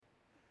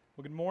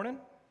Well, good morning.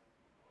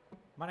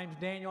 My name's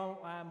Daniel.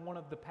 I'm one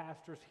of the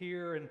pastors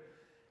here, and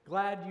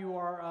glad you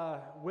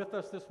are with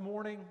us this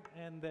morning,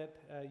 and that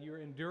you're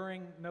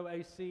enduring no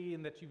AC,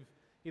 and that you've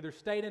either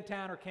stayed in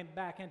town or came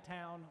back in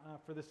town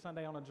for this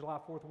Sunday on a July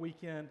 4th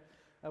weekend.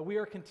 We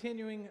are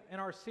continuing in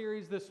our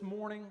series this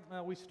morning.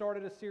 We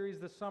started a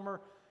series this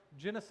summer,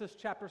 Genesis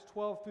chapters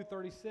 12 through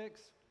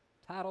 36,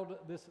 titled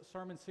this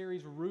sermon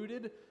series,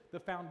 Rooted,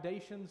 the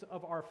Foundations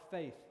of Our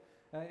Faith.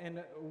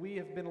 And we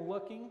have been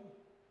looking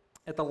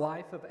at the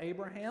life of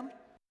Abraham,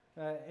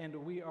 and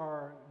we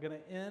are going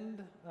to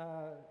end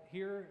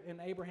here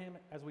in Abraham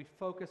as we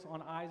focus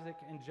on Isaac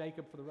and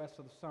Jacob for the rest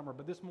of the summer.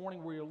 But this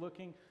morning we are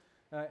looking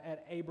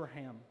at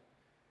Abraham.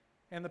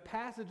 And the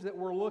passage that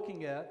we're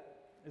looking at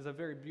is a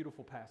very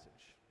beautiful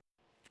passage.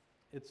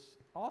 It's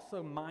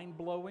also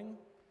mind-blowing,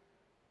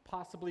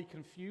 possibly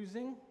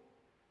confusing,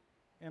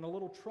 and a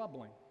little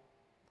troubling.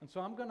 And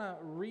so I'm going to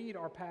read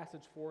our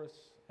passage for us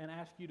and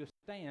ask you to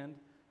stand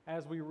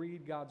as we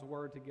read God's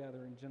Word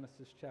together in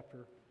Genesis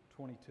chapter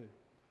 22.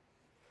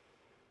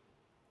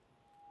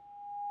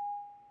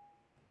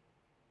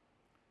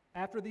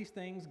 After these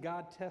things,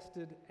 God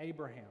tested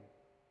Abraham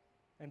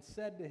and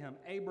said to him,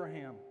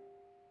 "Abraham."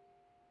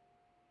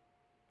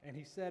 And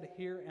he said,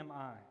 "Here am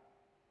I."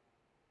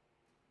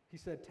 He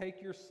said,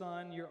 "Take your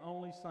son, your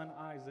only son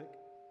Isaac,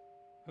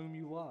 whom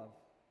you love,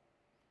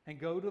 and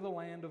go to the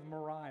land of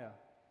Moriah,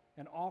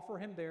 and offer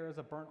him there as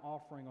a burnt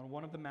offering on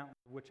one of the mountains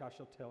which I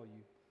shall tell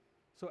you."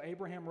 So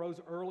Abraham rose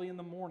early in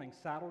the morning,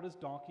 saddled his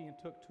donkey, and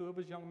took two of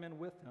his young men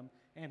with him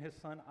and his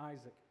son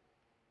Isaac.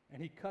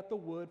 And he cut the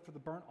wood for the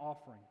burnt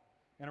offering,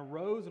 and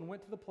arose and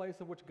went to the place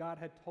of which God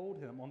had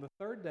told him. On the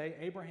third day,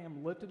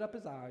 Abraham lifted up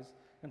his eyes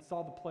and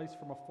saw the place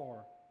from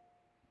afar.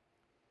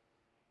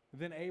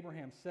 Then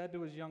Abraham said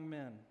to his young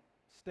men,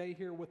 "Stay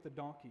here with the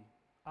donkey.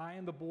 I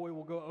and the boy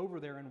will go over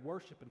there and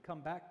worship and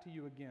come back to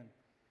you again."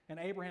 And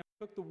Abraham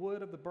took the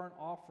wood of the burnt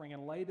offering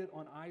and laid it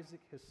on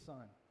Isaac his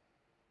son.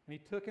 And he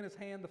took in his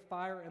hand the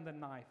fire and the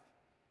knife.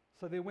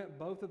 So they went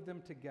both of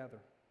them together.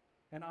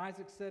 And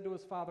Isaac said to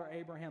his father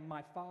Abraham,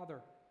 "My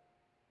father."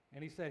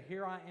 And he said,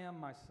 "Here I am,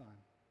 my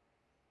son."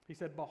 He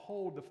said,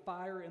 "Behold, the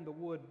fire and the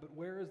wood, but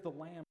where is the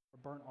lamb for a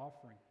burnt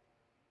offering?"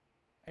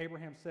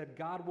 Abraham said,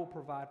 "God will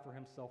provide for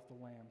himself the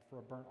lamb for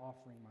a burnt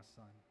offering, my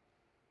son."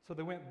 So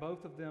they went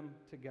both of them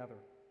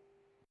together.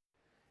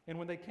 And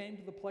when they came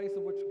to the place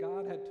of which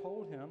God had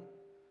told him,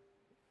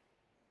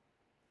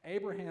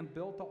 Abraham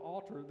built the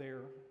altar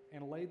there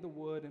and laid the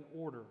wood in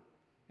order,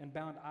 and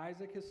bound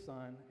Isaac his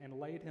son and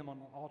laid him on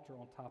the altar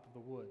on top of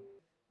the wood.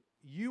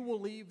 You will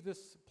leave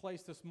this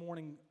place this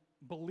morning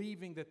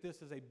believing that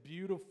this is a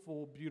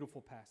beautiful,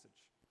 beautiful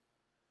passage.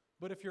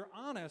 But if you're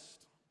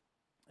honest,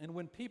 and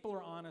when people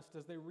are honest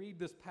as they read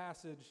this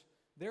passage,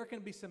 there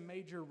can be some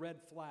major red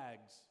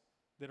flags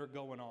that are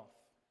going off.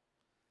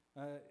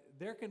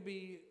 There can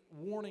be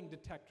warning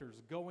detectors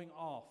going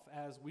off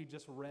as we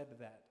just read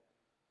that.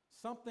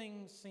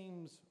 Something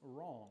seems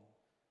wrong.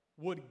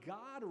 Would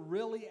God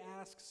really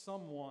ask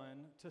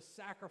someone to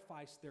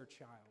sacrifice their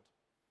child?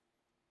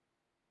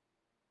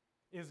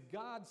 Is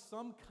God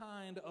some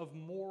kind of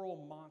moral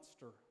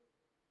monster?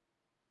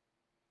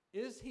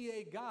 Is he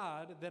a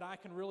God that I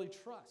can really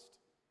trust?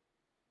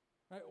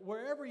 Right?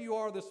 Wherever you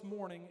are this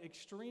morning,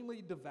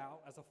 extremely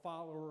devout as a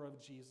follower of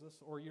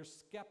Jesus, or you're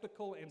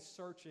skeptical and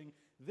searching,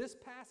 this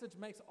passage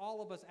makes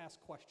all of us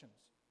ask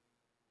questions.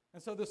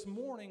 And so this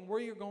morning,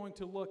 we're going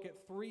to look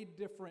at three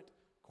different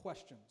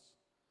questions.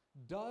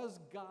 Does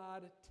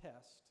God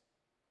test?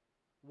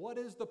 What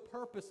is the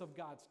purpose of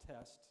God's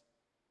test?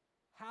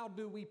 How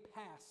do we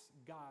pass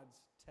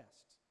God's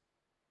test?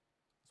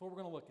 That's what we're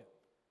going to look at.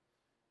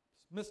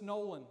 Miss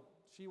Nolan,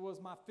 she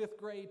was my 5th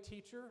grade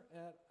teacher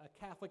at a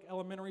Catholic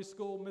elementary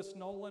school. Miss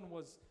Nolan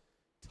was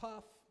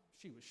tough.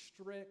 She was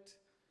strict,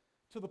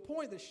 to the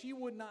point that she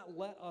would not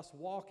let us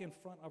walk in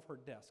front of her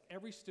desk.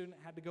 Every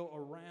student had to go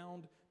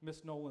around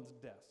Miss Nolan's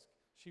desk.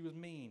 She was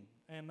mean,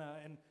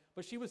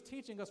 but she was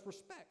teaching us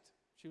respect.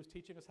 She was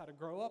teaching us how to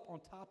grow up on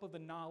top of the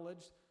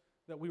knowledge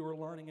that we were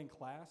learning in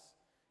class.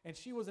 And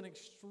she was an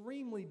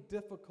extremely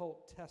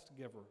difficult test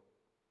giver,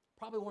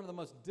 probably one of the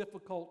most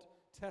difficult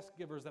test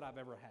givers that I've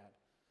ever had.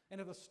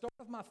 And at the start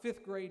of my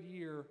 5th grade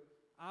year,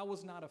 I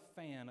was not a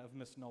fan of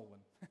Miss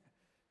Nolan.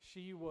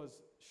 She was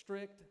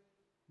strict,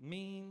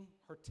 mean,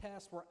 her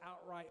tests were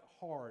outright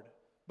hard.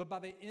 But by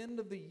the end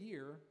of the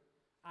year,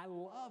 I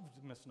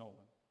loved Miss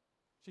Nolan.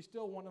 She's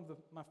still one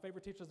of my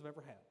favorite teachers I've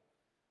ever had,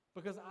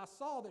 because I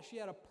saw that she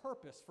had a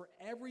purpose for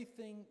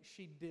everything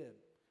she did.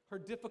 Her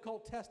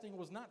difficult testing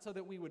was not so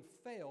that we would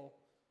fail,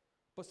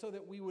 but so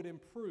that we would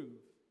improve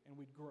and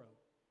we'd grow.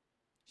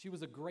 She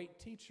was a great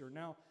teacher.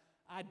 Now,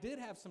 I did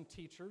have some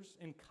teachers,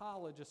 in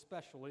college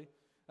especially,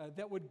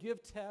 that would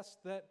give tests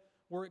that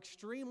were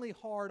extremely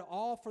hard,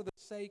 all for the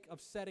sake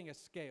of setting a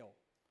scale.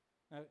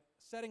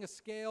 Setting a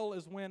scale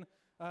is when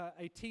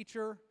a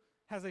teacher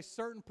has a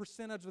certain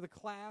percentage of the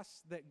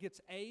class that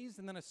gets A's,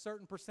 and then a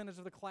certain percentage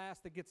of the class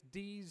that gets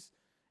D's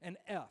and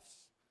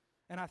F's.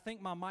 And I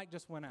think my mic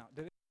just went out.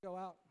 Did it go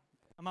out?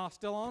 Am I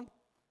still on?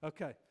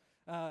 Okay.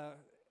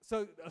 So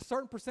So a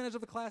certain percentage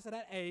of the class that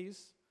had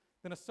A's,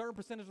 then a certain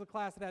percentage of the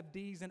class that had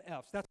D's and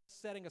F's. That's what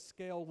setting a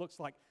scale looks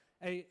like.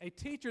 A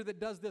teacher that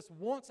does this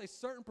wants a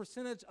certain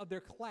percentage of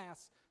their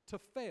class to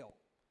fail.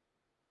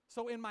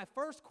 So in my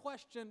first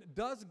question,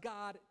 does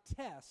God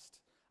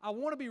test? I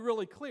want to be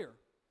really clear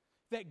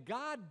that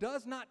God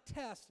does not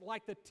test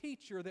like the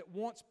teacher that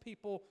wants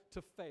people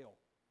to fail.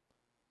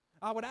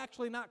 I would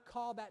actually not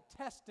call that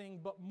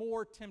testing, but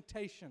more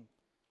temptation.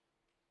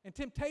 And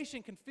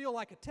temptation can feel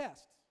like a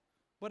test,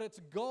 but its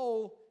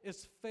goal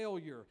is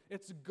failure.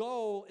 Its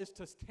goal is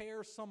to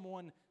tear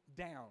someone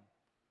down,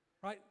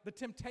 right? The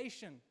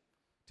temptation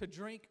to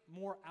drink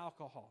more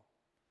alcohol,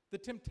 the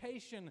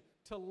temptation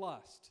to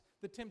lust,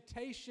 the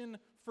temptation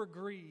for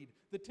greed,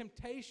 the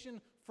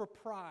temptation for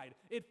pride.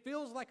 It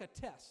feels like a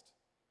test,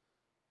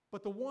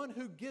 but the one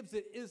who gives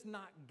it is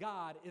not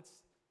God, it's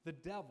the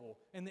devil.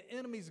 And the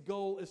enemy's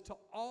goal is to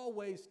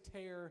always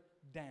tear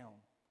down.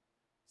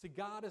 See,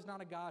 God is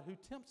not a God who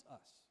tempts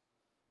us.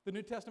 The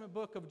New Testament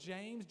book of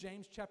James,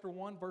 James chapter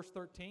 1, verse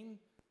 13,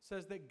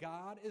 says that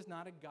God is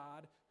not a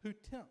God who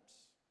tempts.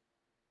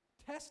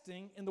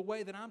 Testing, in the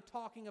way that I'm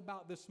talking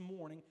about this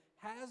morning,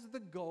 has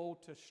the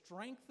goal to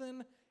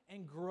strengthen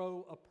and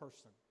grow a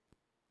person.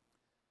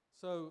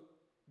 So,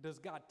 does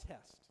God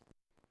test?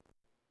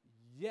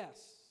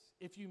 Yes,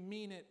 if you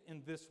mean it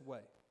in this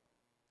way.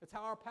 That's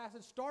how our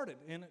passage started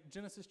in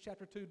Genesis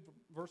chapter 2,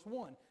 verse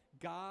 1.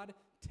 God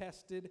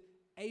tested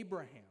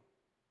Abraham.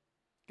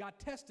 God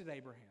tested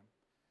Abraham.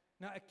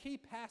 Now, a key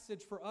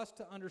passage for us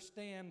to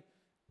understand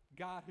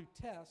God who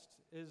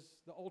tests is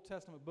the Old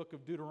Testament book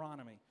of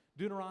Deuteronomy.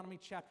 Deuteronomy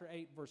chapter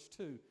 8, verse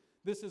 2.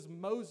 This is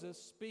Moses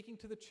speaking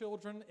to the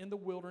children in the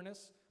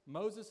wilderness,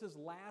 Moses'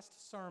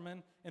 last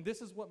sermon, and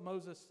this is what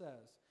Moses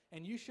says.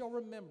 And you shall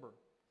remember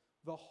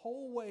the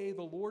whole way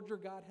the Lord your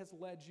God has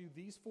led you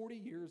these 40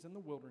 years in the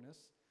wilderness,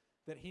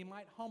 that he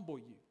might humble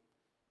you,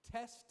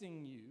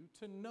 testing you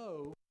to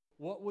know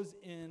what was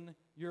in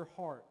your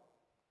heart.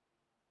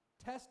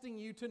 Testing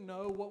you to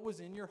know what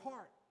was in your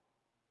heart.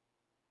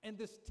 And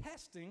this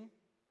testing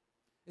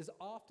is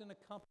often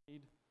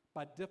accompanied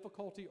by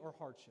difficulty or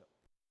hardship.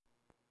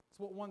 It's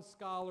what one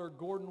scholar,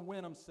 Gordon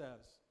Wenham,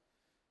 says.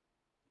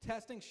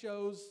 Testing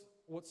shows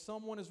what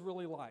someone is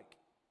really like,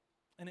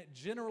 and it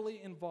generally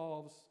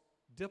involves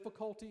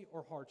difficulty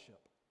or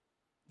hardship.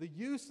 The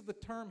use of the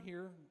term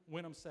here,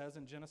 Wenham says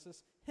in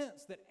Genesis,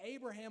 hints that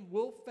Abraham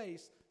will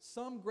face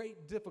some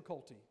great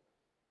difficulty,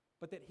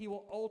 but that he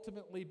will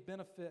ultimately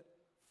benefit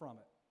from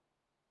it.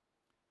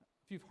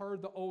 If you've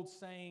heard the old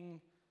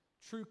saying,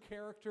 true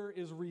character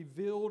is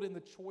revealed in the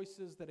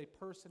choices that a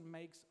person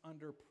makes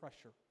under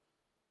pressure.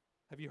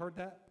 Have you heard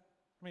that?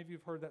 How many of you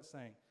have heard that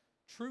saying?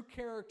 True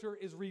character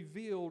is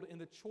revealed in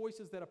the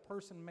choices that a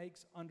person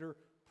makes under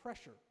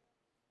pressure.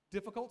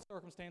 Difficult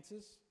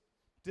circumstances,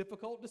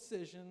 difficult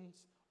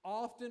decisions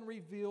often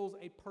reveals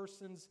a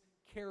person's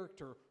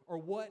character or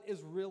what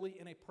is really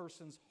in a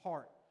person's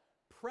heart.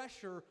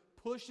 Pressure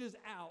pushes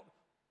out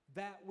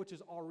that which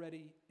is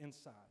already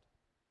inside.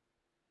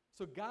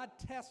 So God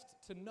tests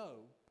to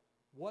know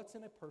what's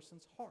in a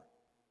person's heart,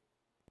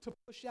 to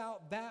push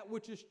out that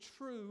which is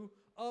true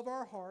of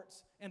our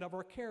hearts and of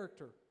our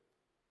character.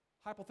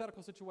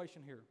 Hypothetical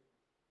situation here.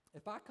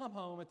 If I come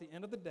home at the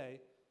end of the day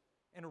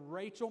and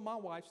Rachel, my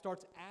wife,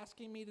 starts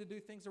asking me to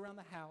do things around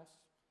the house,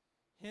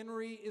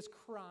 Henry is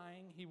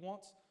crying, he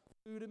wants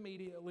food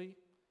immediately,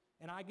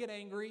 and I get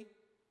angry,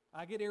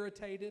 I get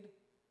irritated,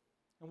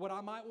 and what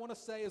I might want to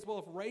say is, well,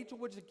 if Rachel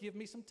would just give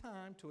me some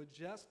time to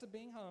adjust to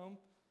being home,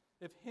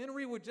 if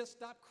Henry would just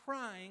stop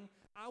crying,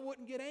 I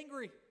wouldn't get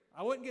angry,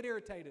 I wouldn't get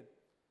irritated.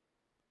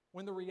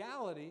 When the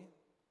reality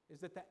is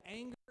that the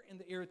anger and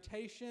the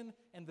irritation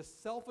and the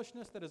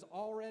selfishness that is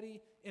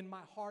already in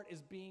my heart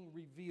is being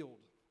revealed.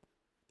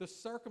 The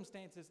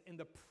circumstances and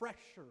the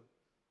pressure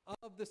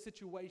of the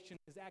situation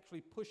is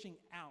actually pushing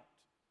out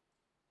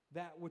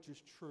that which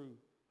is true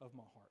of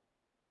my heart.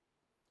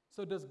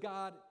 So does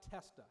God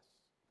test us?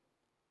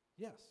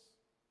 Yes.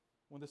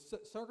 When the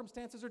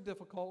circumstances are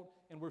difficult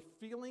and we're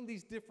feeling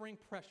these differing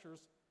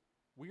pressures,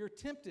 we are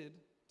tempted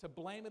to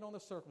blame it on the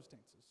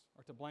circumstances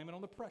or to blame it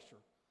on the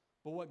pressure.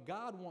 But what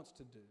God wants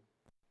to do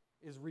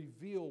is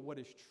reveal what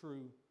is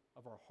true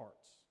of our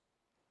hearts.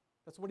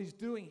 That's what he's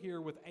doing here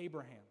with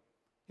Abraham.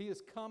 He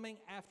is coming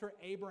after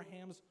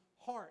Abraham's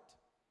heart.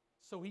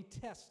 So he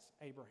tests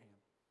Abraham.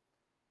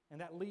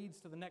 And that leads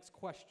to the next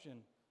question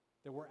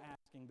that we're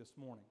asking this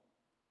morning.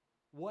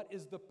 What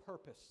is the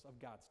purpose of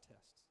God's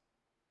tests?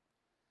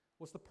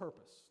 What's the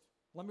purpose?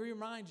 Let me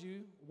remind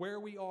you where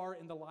we are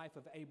in the life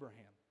of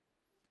Abraham.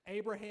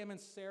 Abraham and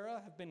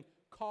Sarah have been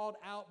called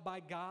out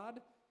by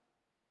God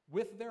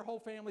with their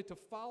whole family to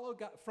follow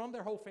God, from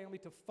their whole family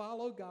to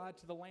follow God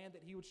to the land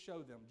that he would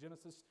show them.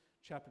 Genesis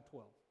chapter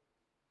 12.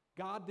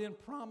 God then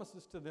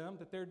promises to them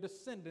that their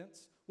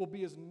descendants will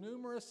be as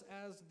numerous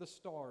as the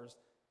stars.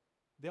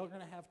 They're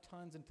going to have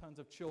tons and tons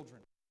of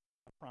children,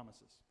 God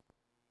promises.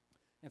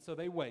 And so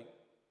they wait,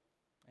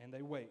 and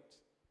they wait,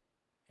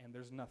 and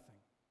there's nothing.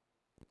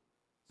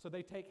 So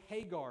they take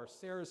Hagar,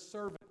 Sarah's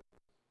servant,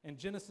 in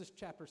Genesis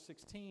chapter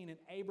 16, and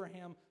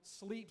Abraham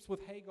sleeps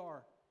with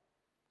Hagar,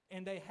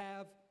 and they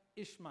have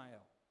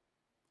Ishmael.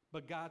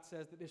 But God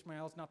says that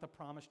Ishmael is not the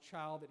promised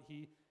child that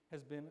he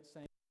has been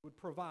saying he would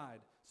provide.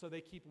 So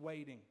they keep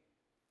waiting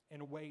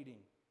and waiting.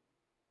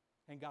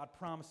 And God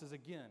promises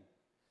again.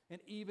 And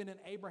even in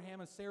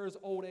Abraham and Sarah's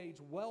old age,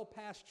 well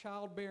past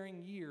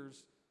childbearing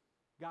years,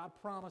 God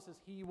promises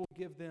he will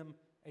give them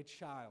a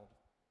child.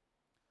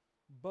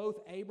 Both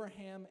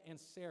Abraham and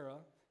Sarah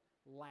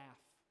laugh.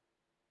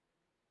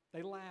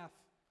 They laugh.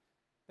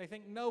 They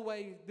think, no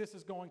way this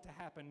is going to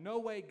happen. No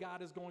way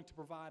God is going to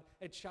provide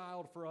a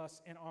child for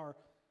us in our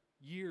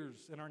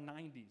years, in our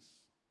 90s.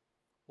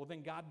 Well,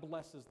 then God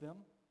blesses them.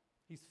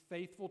 He's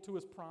faithful to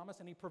his promise,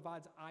 and he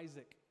provides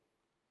Isaac,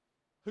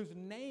 whose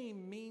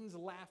name means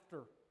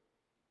laughter.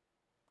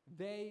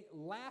 They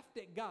laughed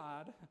at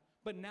God,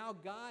 but now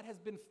God has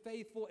been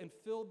faithful and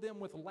filled them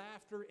with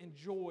laughter and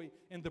joy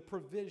in the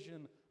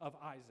provision of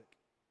Isaac.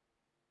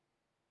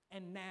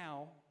 And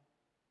now,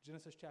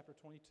 Genesis chapter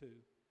 22,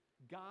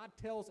 God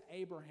tells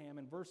Abraham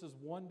in verses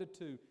 1 to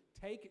 2,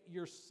 take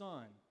your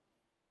son,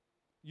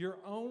 your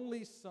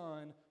only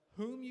son,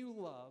 whom you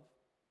love,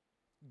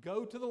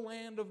 go to the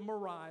land of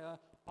Moriah,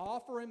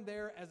 offer him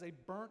there as a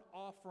burnt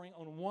offering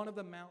on one of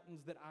the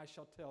mountains that I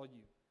shall tell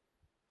you.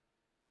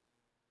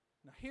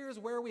 Now here's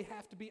where we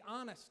have to be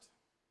honest.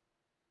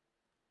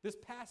 This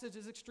passage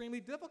is extremely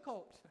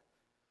difficult.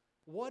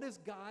 What is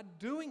God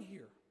doing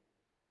here?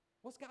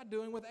 What's God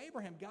doing with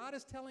Abraham? God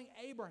is telling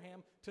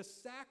Abraham to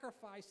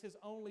sacrifice his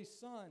only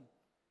son.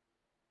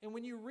 And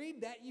when you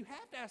read that, you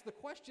have to ask the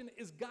question,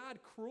 is God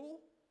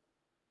cruel?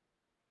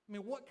 I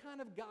mean, what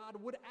kind of God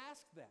would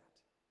ask that?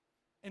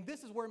 And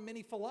this is where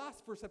many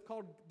philosophers have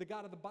called the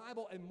God of the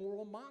Bible a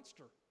moral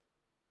monster.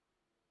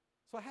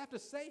 So I have to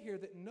say here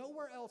that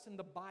nowhere else in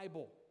the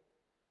Bible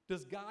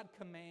does God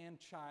command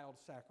child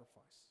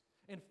sacrifice.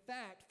 In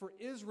fact, for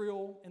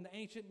Israel in the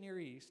ancient Near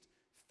East,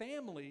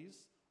 families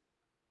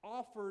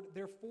offered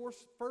their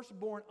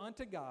firstborn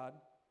unto God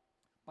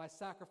by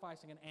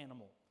sacrificing an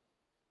animal.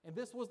 And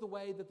this was the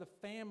way that the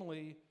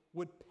family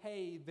would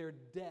pay their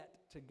debt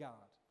to God.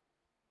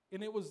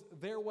 And it was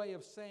their way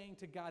of saying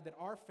to God that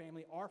our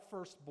family, our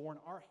firstborn,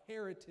 our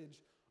heritage,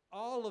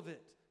 all of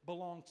it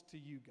belongs to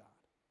you, God.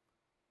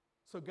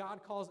 So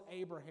God calls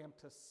Abraham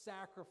to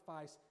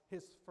sacrifice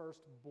his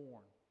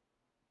firstborn.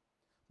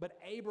 But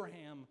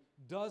Abraham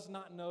does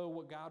not know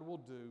what God will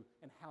do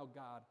and how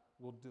God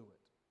will do it.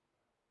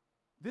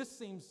 This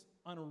seems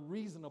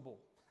unreasonable.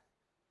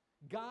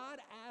 God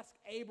asked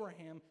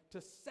Abraham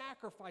to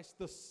sacrifice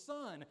the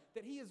son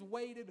that he has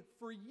waited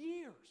for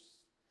years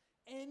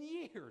and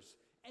years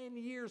and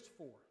years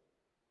for.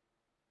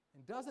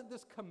 And doesn't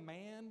this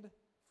command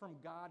from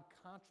God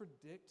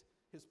contradict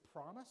his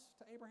promise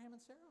to Abraham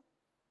and Sarah?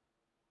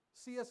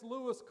 C.S.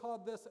 Lewis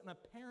called this an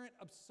apparent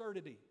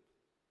absurdity.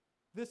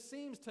 This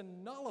seems to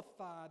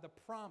nullify the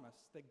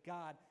promise that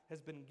God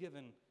has been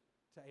given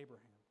to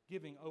Abraham,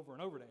 giving over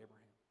and over to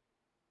Abraham.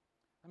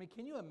 I mean,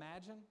 can you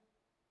imagine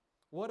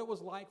what it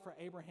was like for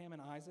Abraham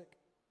and Isaac?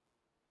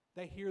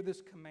 They hear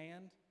this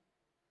command,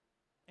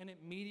 and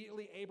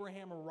immediately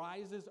Abraham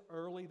arises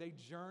early. They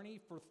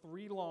journey for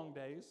 3 long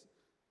days,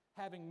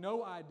 having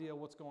no idea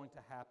what's going to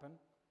happen.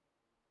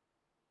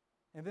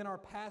 And then our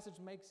passage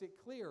makes it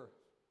clear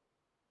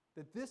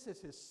that this is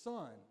his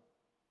son,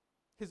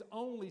 his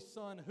only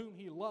son whom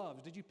he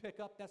loves. Did you pick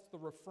up? That's the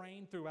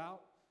refrain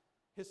throughout.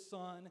 His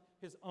son,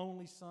 his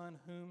only son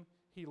whom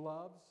he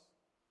loves.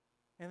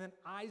 And then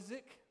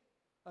Isaac,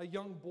 a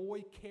young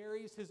boy,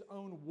 carries his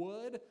own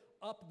wood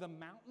up the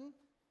mountain.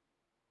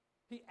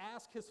 He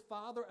asks his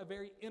father a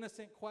very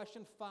innocent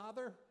question.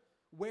 Father,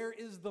 where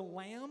is the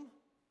lamb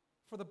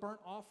for the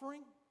burnt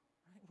offering?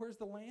 Right? Where's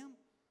the lamb?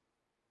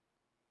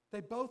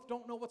 They both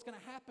don't know what's going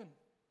to happen.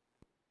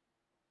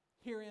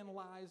 Herein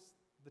lies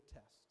the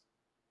test.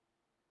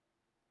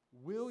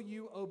 Will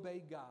you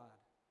obey God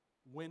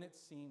when it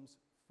seems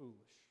foolish?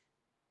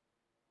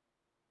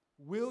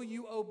 Will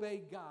you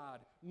obey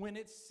God when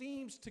it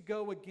seems to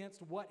go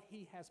against what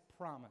he has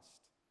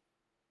promised?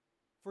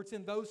 For it's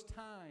in those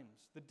times,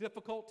 the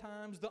difficult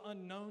times, the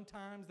unknown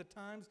times, the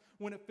times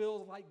when it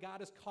feels like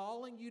God is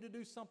calling you to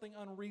do something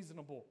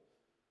unreasonable,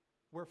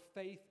 where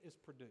faith is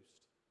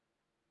produced.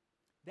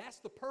 That's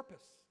the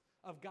purpose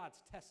of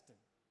God's testing,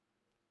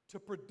 to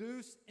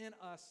produce in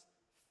us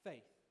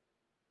faith.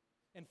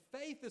 And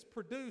faith is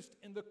produced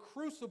in the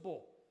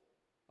crucible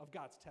of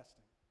God's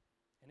testing.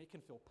 And it can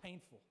feel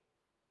painful.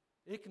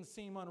 It can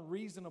seem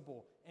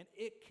unreasonable, and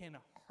it can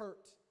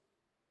hurt.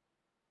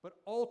 But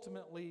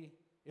ultimately,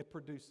 it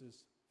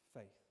produces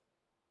faith.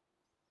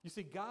 You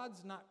see,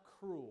 God's not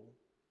cruel.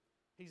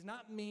 He's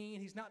not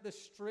mean. He's not the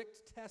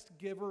strict test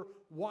giver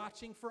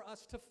watching for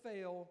us to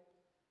fail.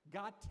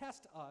 God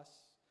tests us,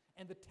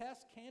 and the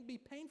test can be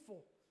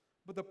painful.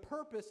 But the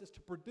purpose is to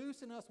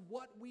produce in us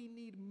what we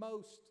need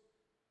most,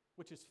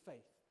 which is faith.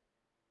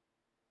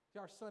 See,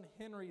 our son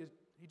Henry,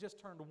 he just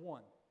turned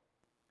 1.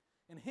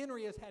 And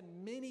Henry has had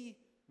many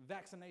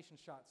vaccination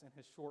shots in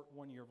his short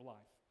 1 year of life.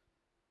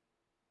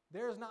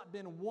 There has not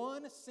been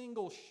one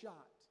single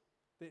shot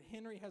that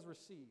Henry has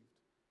received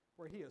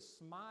where he has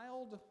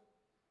smiled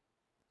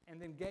and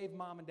then gave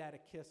mom and dad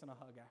a kiss and a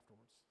hug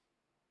afterwards.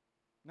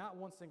 Not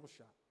one single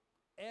shot.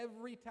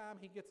 Every time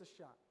he gets a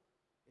shot,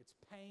 it's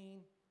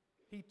pain.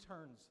 He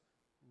turns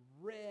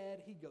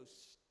red. He goes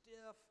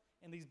stiff.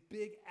 And these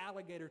big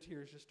alligator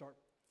tears just start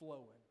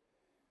flowing.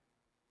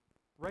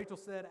 Rachel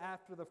said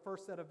after the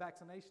first set of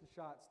vaccination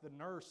shots, the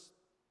nurse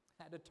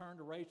had to turn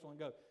to Rachel and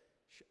go,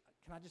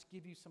 can I just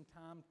give you some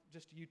time,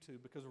 just you two?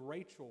 Because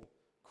Rachel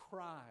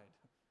cried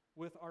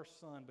with our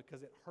son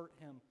because it hurt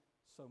him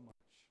so much.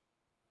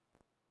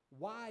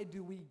 Why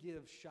do we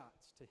give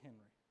shots to Henry?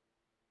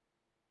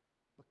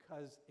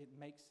 Because it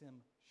makes him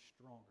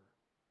stronger.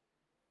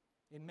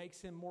 It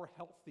makes him more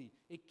healthy.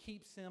 It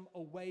keeps him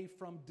away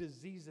from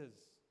diseases.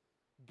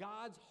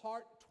 God's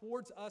heart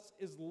towards us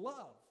is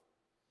love.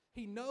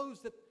 He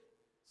knows that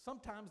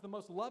sometimes the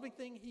most loving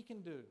thing He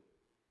can do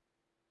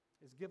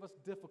is give us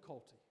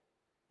difficulty.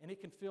 And it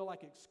can feel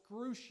like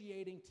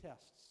excruciating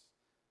tests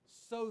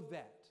so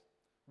that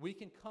we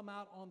can come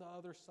out on the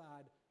other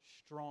side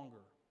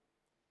stronger.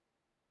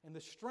 And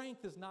the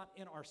strength is not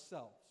in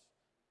ourselves,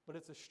 but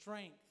it's a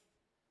strength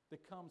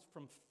that comes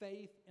from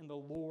faith in the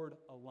Lord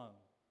alone.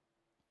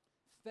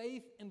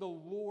 Faith in the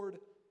Lord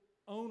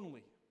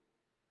only.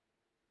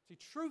 See,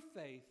 true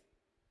faith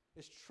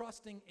is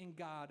trusting in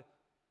God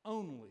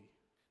only,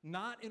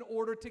 not in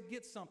order to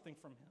get something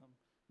from Him,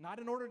 not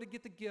in order to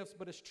get the gifts,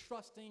 but it's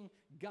trusting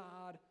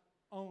God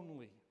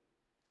only.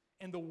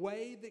 And the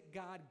way that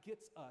God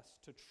gets us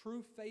to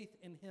true faith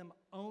in Him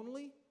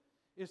only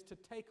is to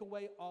take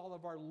away all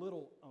of our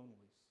little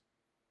onlys.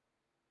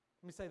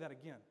 Let me say that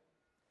again.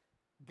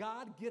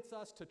 God gets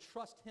us to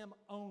trust Him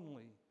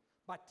only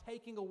by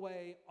taking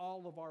away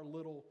all of our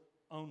little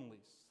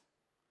onlys.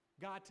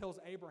 God tells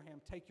Abraham,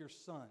 take your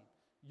son,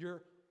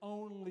 your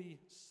only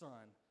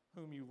son,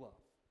 whom you love.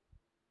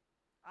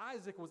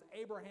 Isaac was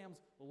Abraham's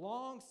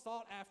long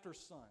sought after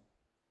son.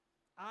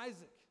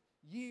 Isaac,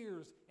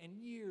 years and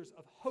years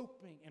of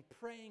hoping and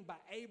praying by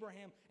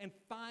Abraham, and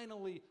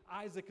finally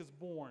Isaac is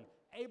born.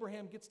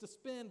 Abraham gets to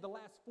spend the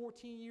last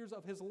 14 years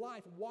of his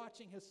life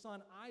watching his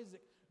son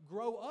Isaac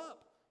grow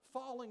up,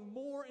 falling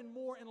more and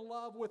more in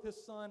love with his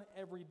son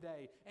every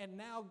day. And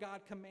now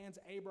God commands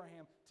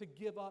Abraham to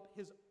give up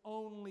his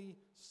only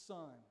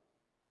son.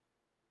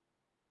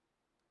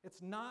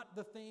 It's not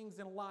the things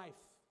in life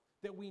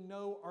that we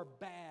know are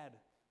bad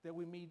that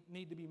we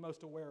need to be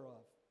most aware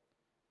of.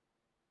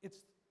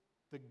 It's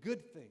the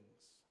good things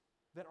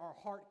that our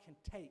heart can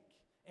take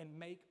and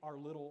make our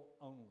little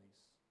onlys.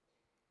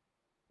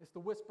 It's the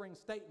whispering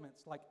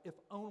statements like, if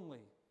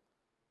only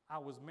I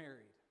was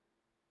married.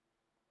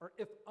 Or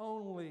if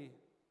only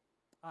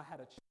I had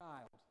a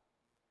child.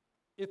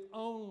 If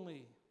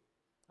only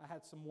I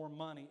had some more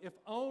money. If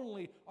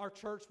only our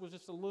church was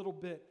just a little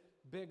bit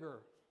bigger.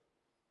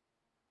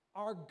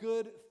 Our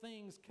good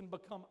things can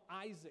become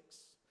Isaacs,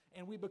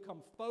 and we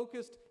become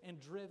focused and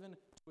driven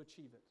to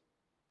achieve it.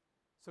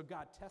 So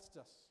God tests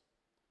us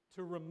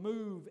to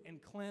remove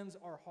and cleanse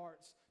our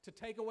hearts, to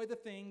take away the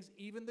things,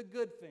 even the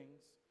good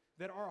things,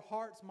 that our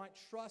hearts might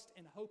trust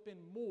and hope in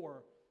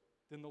more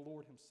than the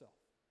Lord Himself.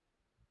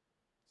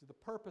 See, the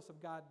purpose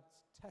of God's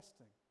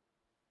testing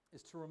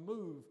is to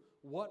remove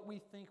what we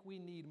think we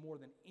need more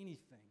than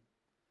anything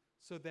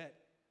so that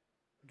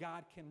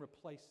God can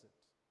replace it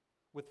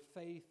with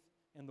faith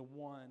in the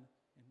one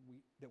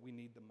that we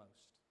need the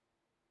most.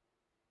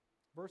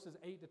 Verses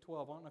 8 to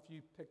 12, I don't know if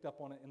you picked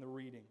up on it in the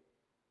reading,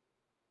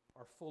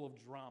 are full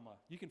of drama.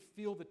 You can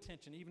feel the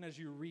tension even as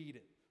you read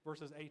it.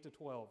 Verses 8 to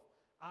 12.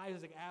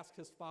 Isaac asked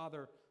his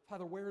father,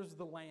 Father, where's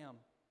the lamb?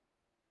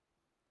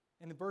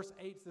 And in verse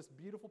 8, it's this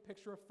beautiful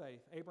picture of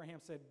faith. Abraham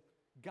said,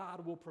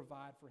 God will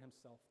provide for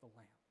Himself the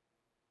lamb.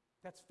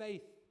 That's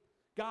faith.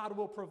 God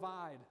will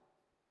provide.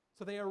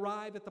 So they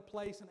arrive at the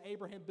place, and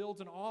Abraham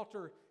builds an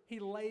altar. He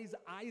lays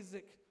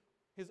Isaac,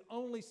 his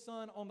only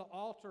son, on the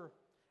altar.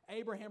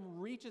 Abraham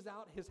reaches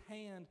out his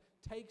hand,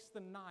 takes the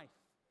knife,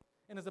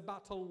 and is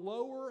about to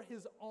lower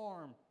his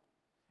arm.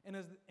 And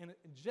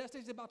just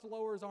as he's about to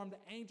lower his arm,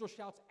 the angel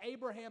shouts,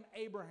 Abraham,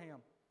 Abraham,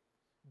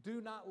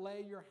 do not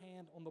lay your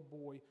hand on the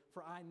boy,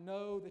 for I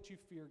know that you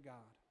fear God.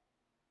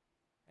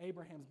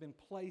 Abraham's been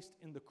placed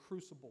in the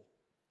crucible,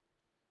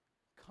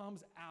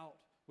 comes out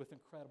with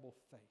incredible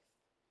faith,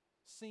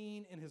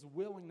 seen in his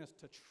willingness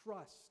to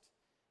trust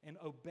and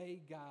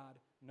obey God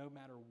no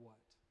matter what.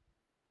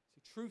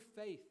 See, true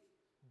faith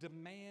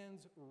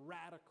demands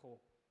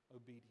radical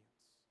obedience.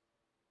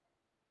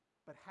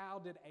 But how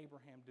did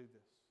Abraham do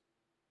this?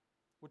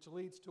 Which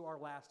leads to our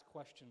last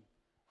question.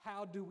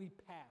 How do we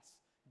pass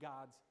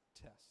God's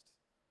test?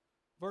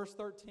 Verse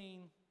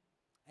 13,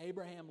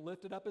 Abraham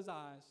lifted up his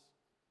eyes,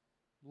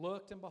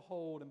 looked, and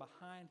behold, and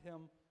behind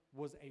him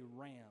was a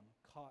ram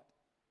caught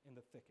in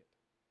the thicket.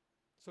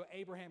 So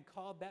Abraham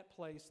called that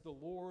place, the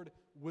Lord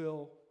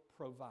will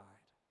provide.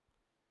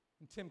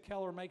 And Tim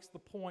Keller makes the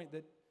point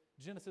that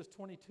Genesis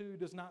 22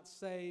 does not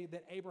say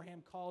that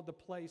Abraham called the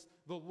place,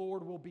 the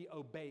Lord will be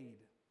obeyed,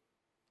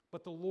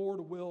 but the Lord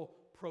will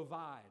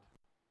provide.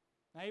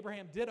 Now,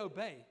 Abraham did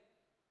obey,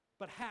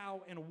 but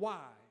how and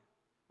why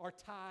are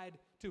tied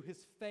to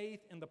his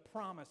faith in the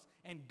promise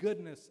and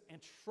goodness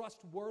and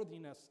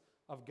trustworthiness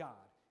of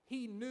God.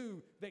 He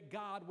knew that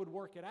God would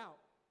work it out.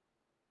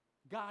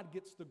 God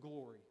gets the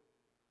glory.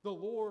 The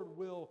Lord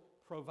will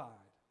provide.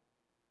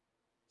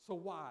 So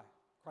why,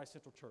 Christ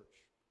Central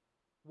Church?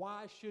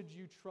 Why should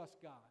you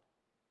trust God?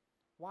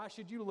 Why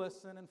should you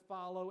listen and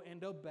follow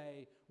and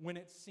obey when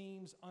it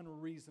seems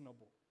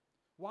unreasonable?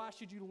 Why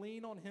should you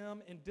lean on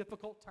Him in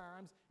difficult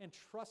times and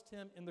trust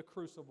Him in the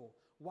crucible?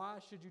 Why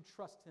should you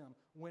trust Him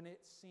when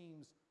it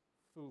seems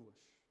foolish?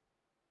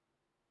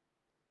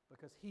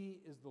 Because He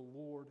is the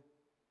Lord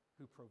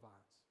who provides.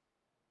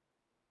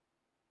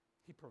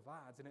 He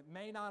provides, and it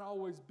may not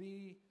always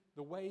be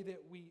the way that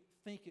we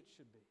think it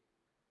should be,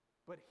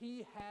 but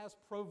He has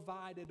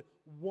provided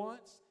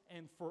once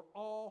and for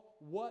all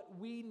what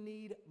we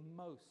need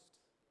most.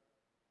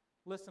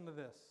 Listen to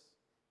this.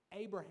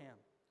 Abraham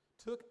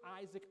took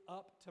Isaac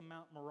up to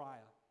Mount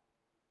Moriah.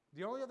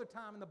 The only other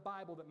time in the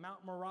Bible that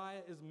Mount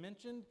Moriah is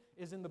mentioned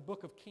is in the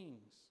book of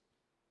Kings,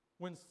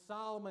 when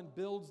Solomon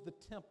builds the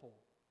temple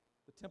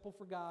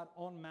for God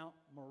on Mount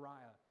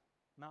Moriah.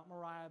 Mount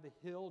Moriah, the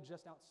hill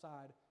just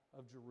outside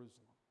of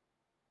Jerusalem.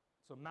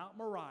 So Mount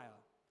Moriah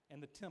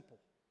and the temple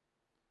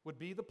would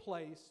be the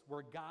place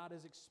where God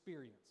is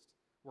experienced,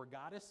 where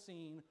God is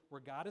seen,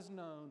 where God is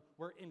known,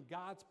 where in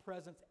God's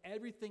presence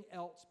everything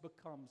else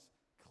becomes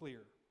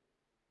clear.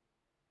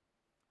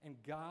 And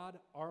God,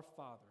 our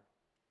Father,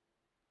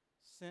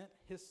 sent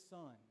His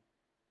Son,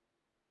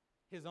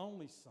 His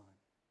only Son,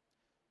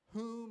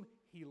 whom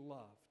He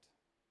loved,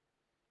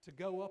 to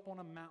go up on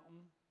a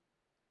mountain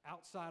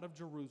outside of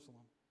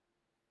Jerusalem.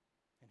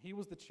 And He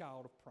was the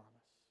child of promise,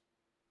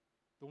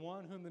 the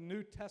one whom the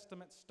New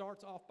Testament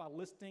starts off by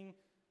listing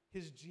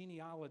his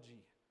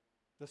genealogy,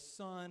 the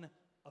son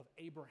of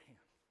Abraham.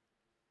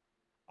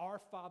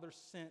 Our Father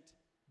sent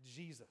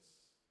Jesus.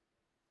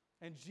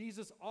 And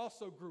Jesus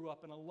also grew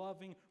up in a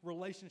loving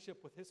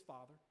relationship with His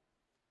Father,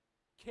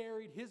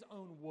 carried His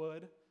own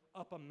wood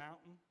up a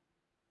mountain,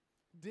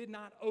 did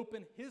not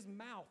open His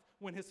mouth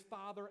when His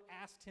Father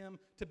asked Him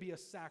to be a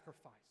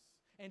sacrifice.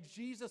 And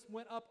Jesus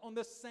went up on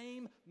the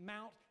same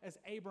mount as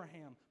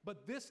Abraham,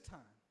 but this time,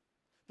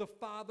 the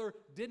Father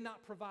did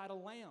not provide a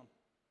lamb.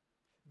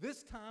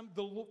 This time,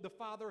 the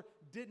Father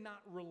did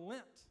not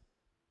relent.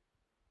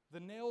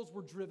 The nails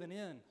were driven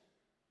in,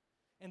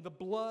 and the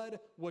blood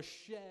was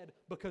shed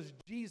because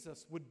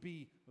Jesus would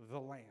be the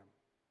Lamb,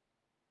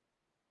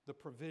 the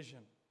provision,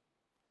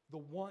 the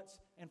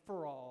once and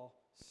for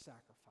all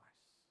sacrifice.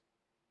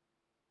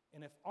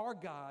 And if our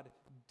God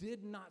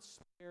did not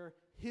spare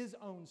His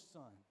own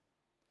Son,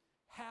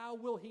 how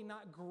will He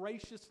not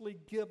graciously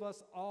give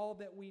us all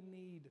that we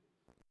need?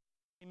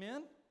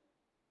 Amen?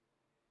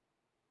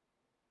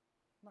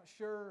 I'm not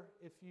sure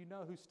if you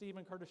know who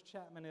Stephen Curtis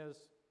Chapman is.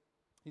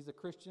 He's a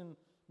Christian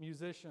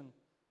musician.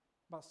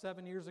 About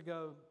 7 years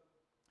ago,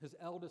 his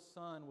eldest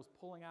son was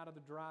pulling out of the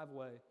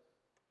driveway,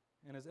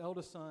 and his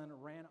eldest son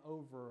ran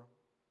over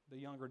the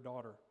younger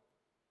daughter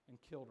and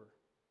killed her.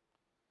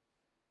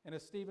 And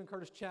as Stephen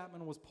Curtis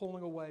Chapman was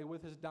pulling away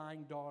with his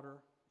dying daughter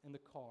in the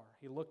car,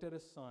 he looked at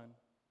his son,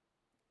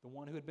 the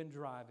one who had been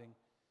driving,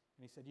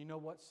 and he said, "You know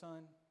what,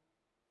 son?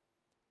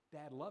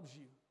 Dad loves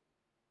you.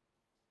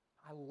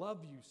 I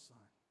love you, son,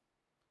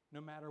 no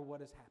matter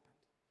what has happened."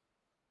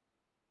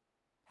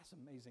 That's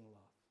amazing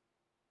love.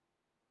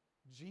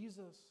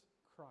 Jesus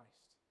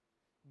Christ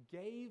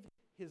gave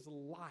His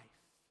life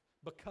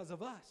because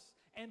of us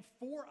and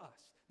for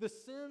us. The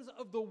sins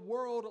of the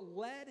world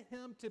led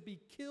Him to be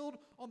killed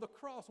on the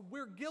cross.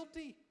 We're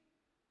guilty.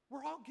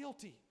 We're all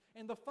guilty.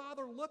 And the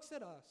Father looks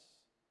at us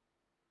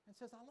and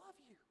says, "I love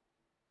you.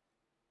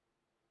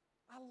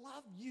 I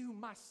love you,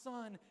 my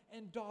son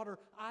and daughter.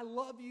 I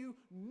love you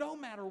no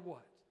matter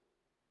what."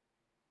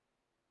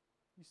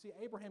 You see,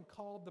 Abraham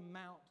called the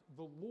mount,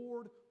 "The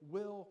Lord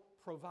will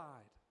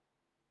provide."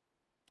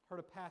 Heard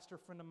a pastor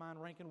friend of mine,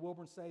 Rankin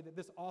Wilburn, say that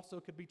this also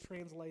could be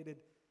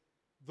translated,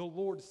 "The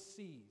Lord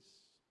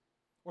sees,"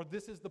 or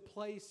 "This is the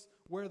place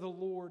where the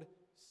Lord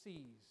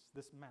sees,"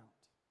 this mount.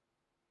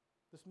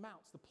 This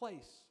mount's the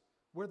place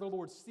where the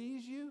Lord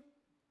sees you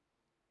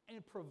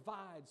and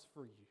provides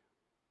for you.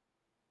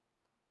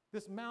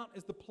 This mount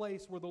is the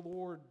place where the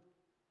Lord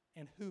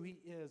and who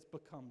He is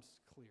becomes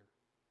clear.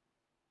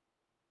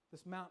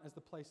 This mount is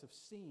the place of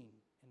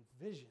seeing and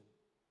vision.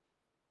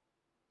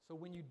 So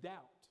when you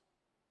doubt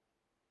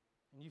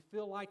and you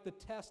feel like the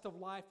tests of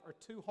life are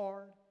too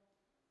hard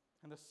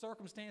and the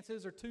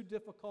circumstances are too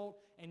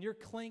difficult and you're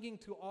clinging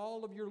to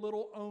all of your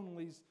little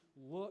onlys,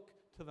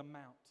 look to the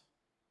mount.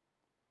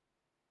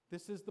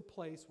 This is the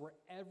place where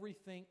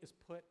everything is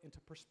put into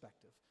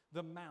perspective.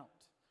 The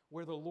mount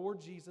where the Lord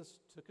Jesus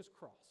took His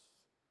cross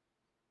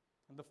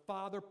and the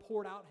Father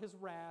poured out His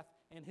wrath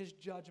and His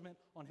judgment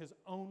on His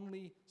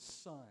only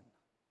Son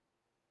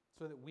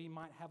so that we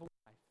might have life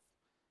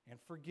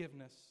and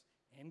forgiveness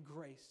and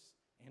grace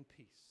and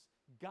peace.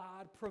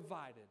 God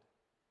provided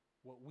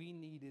what we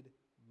needed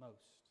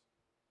most.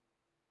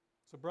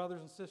 So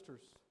brothers and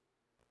sisters,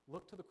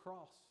 look to the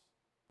cross.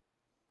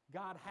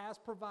 God has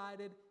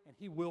provided, and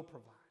He will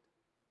provide.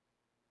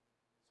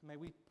 So may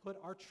we put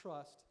our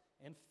trust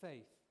and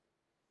faith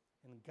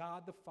in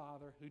God the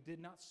Father, who did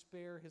not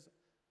spare His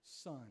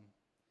Son,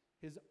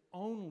 His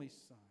only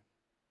Son,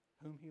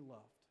 whom He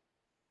loved.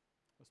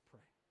 Let's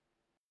pray.